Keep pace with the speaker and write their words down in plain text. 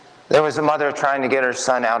There was a mother trying to get her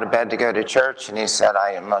son out of bed to go to church, and he said,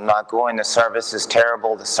 I am not going. The service is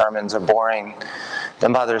terrible. The sermons are boring. The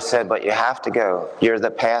mother said, but you have to go. You're the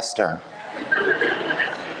pastor.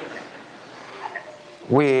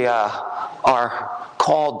 We are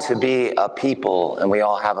called to be a people, and we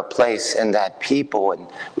all have a place in that people. And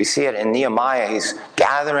we see it in Nehemiah. He's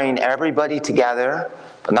gathering everybody together,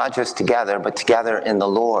 but not just together, but together in the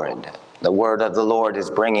Lord. The word of the Lord is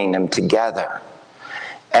bringing them together.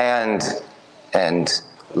 And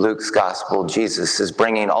Luke's gospel, Jesus is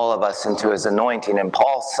bringing all of us into his anointing. And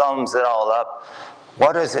Paul sums it all up.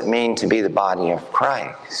 What does it mean to be the body of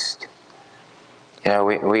Christ? You know,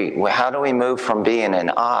 we how do we move from being an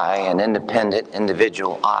I, an independent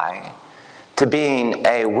individual I, to being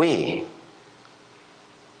a we?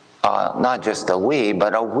 Not just a we,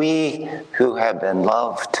 but a we who have been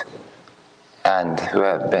loved and who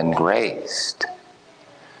have been graced.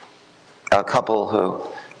 A couple who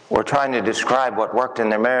were trying to describe what worked in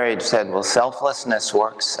their marriage said, well, selflessness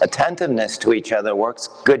works, attentiveness to each other works,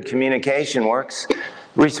 good communication works,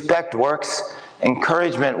 respect works,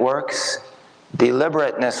 encouragement works,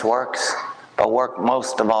 deliberateness works, but worked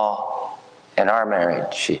most of all in our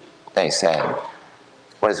marriage, they said,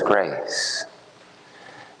 was grace.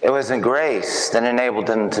 It was a grace that enabled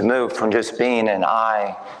them to move from just being an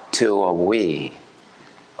I to a we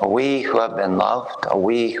who have been loved, a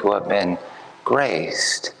we who have been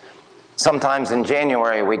graced. Sometimes in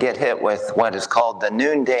January we get hit with what is called the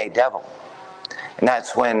noonday devil. And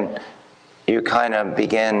that's when you kind of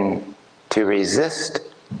begin to resist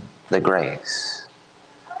the grace,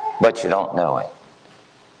 but you don't know it.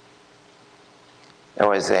 There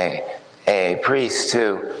was a priest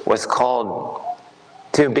who was called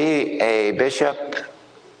to be a bishop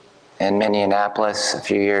in Minneapolis a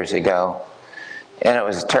few years ago. And it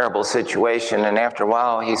was a terrible situation. And after a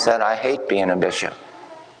while he said, I hate being a bishop.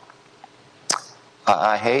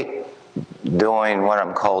 I hate doing what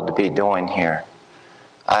I'm called to be doing here.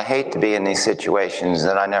 I hate to be in these situations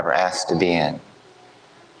that I never asked to be in.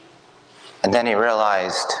 And then he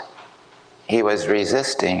realized he was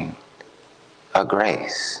resisting a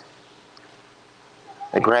grace.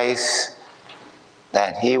 The grace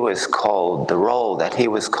that he was called, the role that he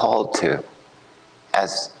was called to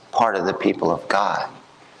as part of the people of God,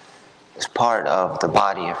 as part of the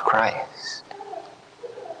body of Christ.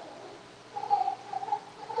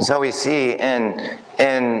 So we see in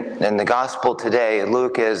the gospel today,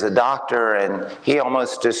 Luke is a doctor, and he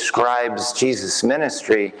almost describes Jesus'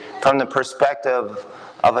 ministry from the perspective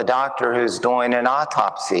of a doctor who's doing an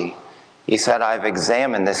autopsy. He said, I've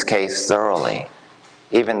examined this case thoroughly.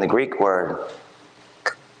 Even the Greek word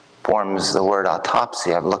forms the word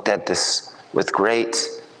autopsy. I've looked at this with great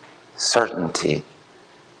certainty.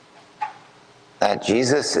 That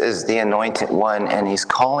Jesus is the anointed one, and he's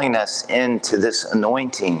calling us into this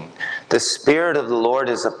anointing. The Spirit of the Lord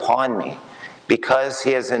is upon me, because he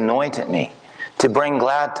has anointed me to bring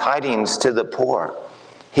glad tidings to the poor.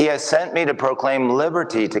 He has sent me to proclaim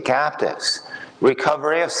liberty to captives,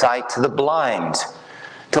 recovery of sight to the blind,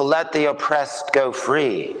 to let the oppressed go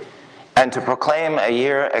free, and to proclaim a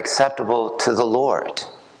year acceptable to the Lord.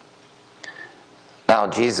 Now,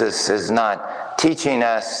 Jesus is not teaching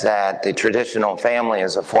us that the traditional family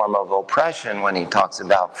is a form of oppression when he talks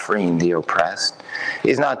about freeing the oppressed.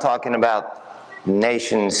 He's not talking about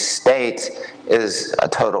nation state is a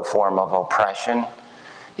total form of oppression.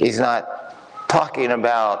 He's not talking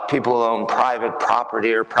about people who own private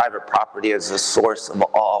property, or private property as the source of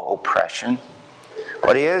all oppression.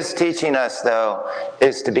 What he is teaching us, though,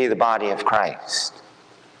 is to be the body of Christ.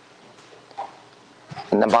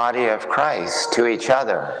 And the body of Christ to each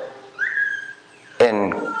other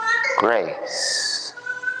in grace.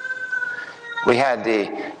 We had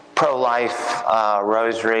the pro-life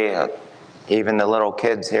rosary. Even the little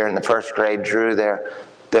kids here in the first grade drew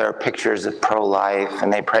their pictures of pro-life,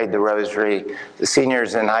 and they prayed the rosary. The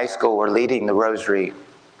seniors in high school were leading the rosary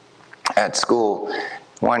at school.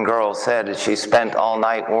 One girl said that she spent all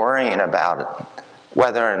night worrying about it,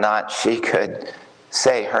 whether or not she could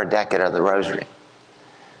say her decade of the rosary.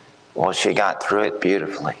 Well, she got through it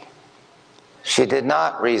beautifully. She did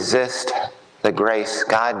not resist the grace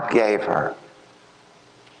God gave her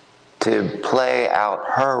to play out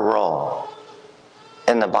her role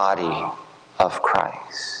in the body of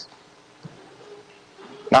Christ.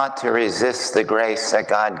 Not to resist the grace that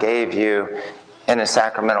God gave you in a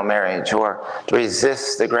sacramental marriage, or to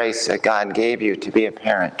resist the grace that God gave you to be a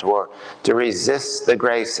parent, or to resist the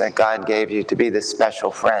grace that God gave you to be the special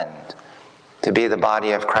friend, to be the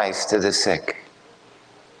body of Christ to the sick.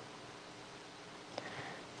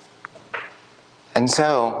 And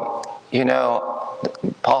so,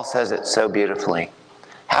 Paul says it so beautifully.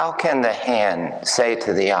 How can the hand say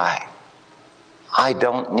to the eye, I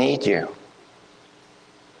don't need you?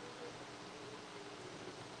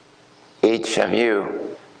 Each of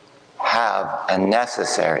you have a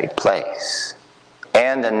necessary place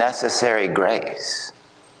and a necessary grace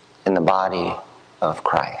in the body of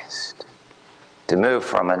Christ. To move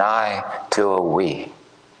from an I to a we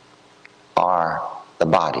are the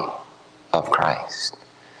body of Christ.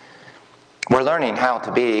 We're learning how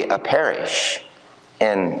to be a parish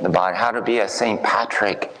in the body, how to be a St.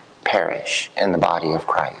 Patrick parish in the body of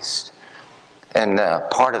Christ. And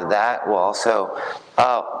part of that will also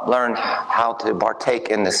learn how to partake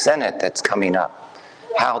in the Synod that's coming up,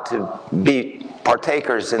 how to be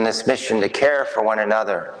partakers in this mission to care for one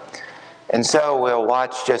another. And so we'll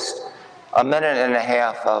watch just a minute and a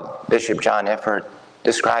half of Bishop John Ifford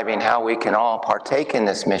describing how we can all partake in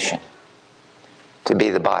this mission to be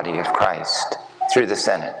the body of Christ through the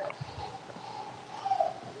Synod.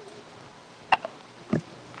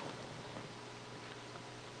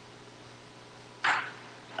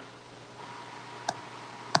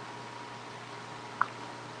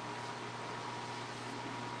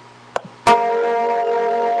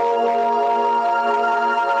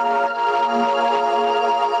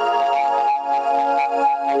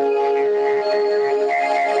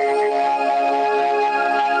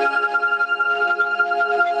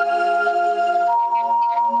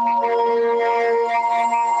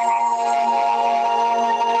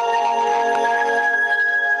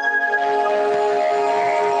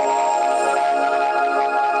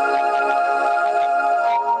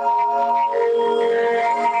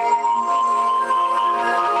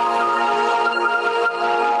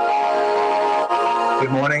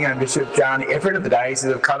 I'm Bishop John Ifford of the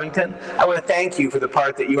Diocese of Covington. I want to thank you for the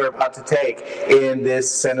part that you are about to take in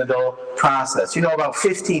this synodal process. You know, about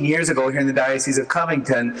 15 years ago here in the Diocese of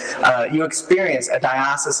Covington, you experienced a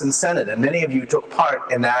diocesan synod, and many of you took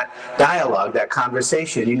part in that dialogue, that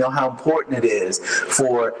conversation. You know how important it is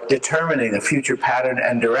for determining the future pattern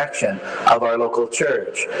and direction of our local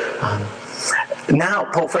church. Now,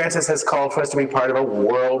 Pope Francis has called for us to be part of a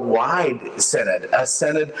worldwide synod, a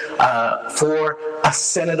synod for a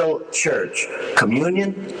synodal church.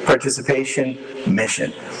 Communion, participation,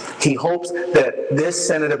 mission. He hopes that this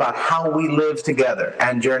synod about how we live together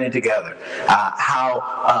and journey together,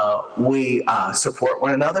 how we support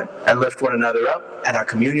one another and lift one another up, and our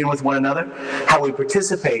communion with one another, how we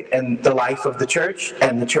participate in the life of the church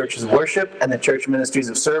and the church's worship and the church ministries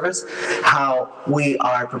of service, how we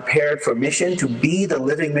are prepared for mission to be the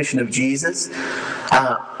living mission of Jesus.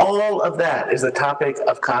 All of that is the topic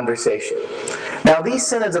of conversation. Now, these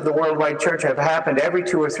synods of the worldwide church have happened every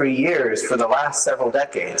 2 or 3 years for the last several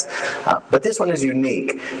decades. But this one is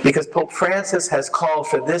unique because Pope Francis has called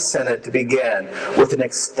for this synod to begin with an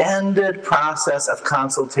extended process of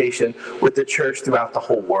consultation with the church throughout the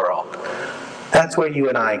whole world. That's where you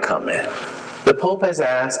and I come in. The Pope has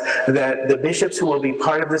asked that the bishops who will be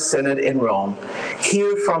part of the synod in Rome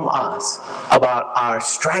hear from us about our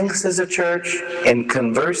strengths as a church in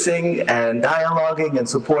conversing and dialoguing and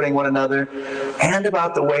supporting one another, and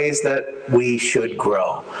about the ways that we should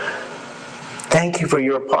grow. Thank you for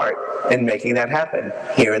your part in making that happen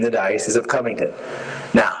here in the Diocese of Covington.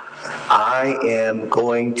 Now, I am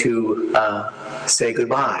going to say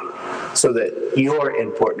goodbye so that your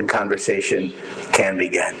important conversation can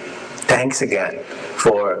begin. Thanks again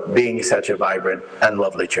for being such a vibrant and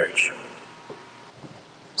lovely church.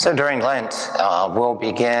 So during Lent, we'll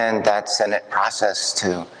begin that Synod process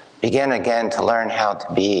to begin again to learn how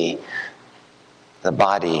to be the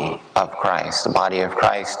body of Christ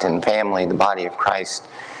in family, the body of Christ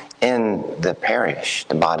in the parish,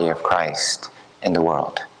 the body of Christ in the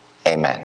world. Amen.